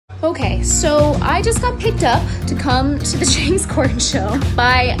Okay, so I just got picked up to come to the James Corden show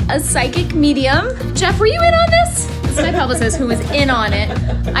by a psychic medium. Jeff, were you in on this? This is my publicist who was in on it.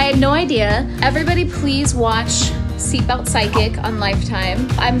 I had no idea. Everybody please watch Seatbelt Psychic on Lifetime.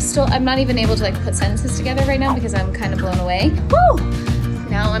 I'm not even able to like put sentences together right now because I'm kind of blown away. Woo!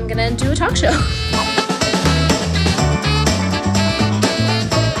 Now I'm gonna do a talk show.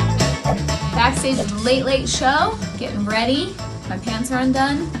 Backstage at the Late Late Show, getting ready. My pants are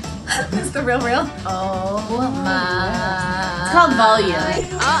undone. It's the real. Oh my. It's called volume.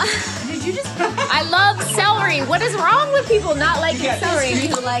 Did you just? I love celery. What is wrong with people not liking celery?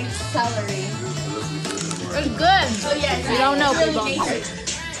 You like celery. It's good. Oh yeah, You don't know people.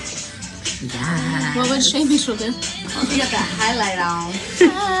 Yeah. What would Shay Mitchell do? You got the highlight on.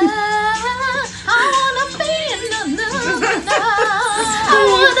 I wanna be in another love. I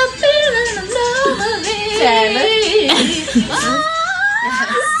wanna be in another love.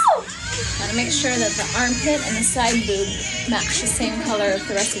 Gotta make sure that the armpit and the side boob match the same color as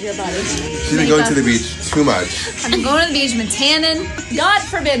the rest of your body. She's been going to the beach too much. I've been going to the beach, been tanning. God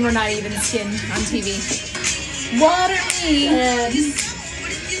forbid we're not even skinned on TV. Water me.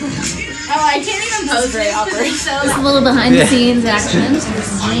 Oh, I can't even pose. Very awkward. So Just a little behind the scenes action. This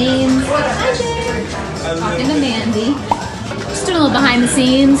is James. Hi, James. Talking to Mandy. Just doing a little behind the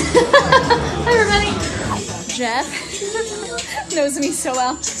scenes. Hi, everybody. Jeff knows me so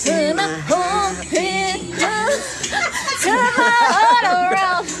well. Turn my heart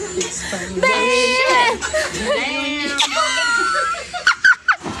around.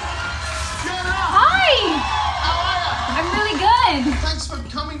 Hi. I'm really good. Thanks for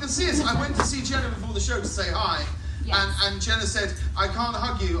coming to see us. I went to see Jenna before the show to say hi. Yes. And Jenna said, I can't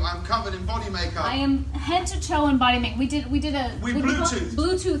hug you, I'm covered in body makeup. I am head to toe in body makeup. We did a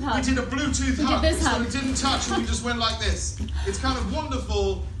Bluetooth hug. We did a Bluetooth We hug. did this so hug. we didn't touch and we just went like this. It's kind of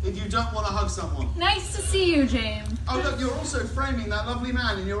wonderful if you don't want to hug someone. Nice to see you, James. Oh look, you're also framing that lovely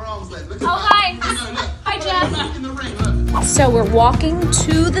man in your arms there. Look at Oh, that. hi. No, look. Hi, Look, Jeff. Back in the ring, look. So we're walking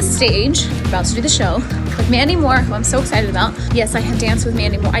to the stage, about to do the show with Mandy Moore, who I'm so excited about. Yes, I have danced with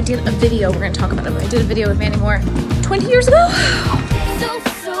Mandy Moore. I did a video, we're gonna talk about it, but I did a video with Mandy Moore 20 years ago.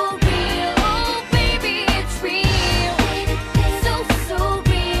 So real, oh baby, it's real. So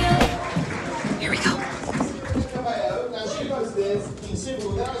real. Here we go. Now she goes this, you see,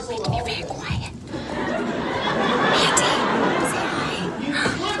 well, that's all the whole Very quiet.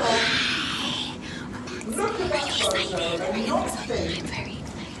 Look at that photo, and not think. I'm very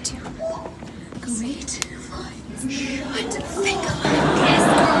excited too. Great. What to think about this?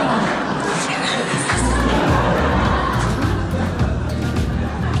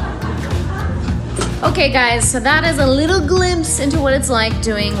 Okay guys, so that is a little glimpse into what it's like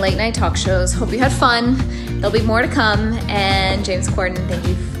doing late night talk shows. Hope you had fun. There'll be more to come. And James Corden, thank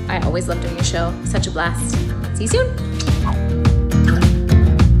you. I always love doing your show. Such a blast. See you soon.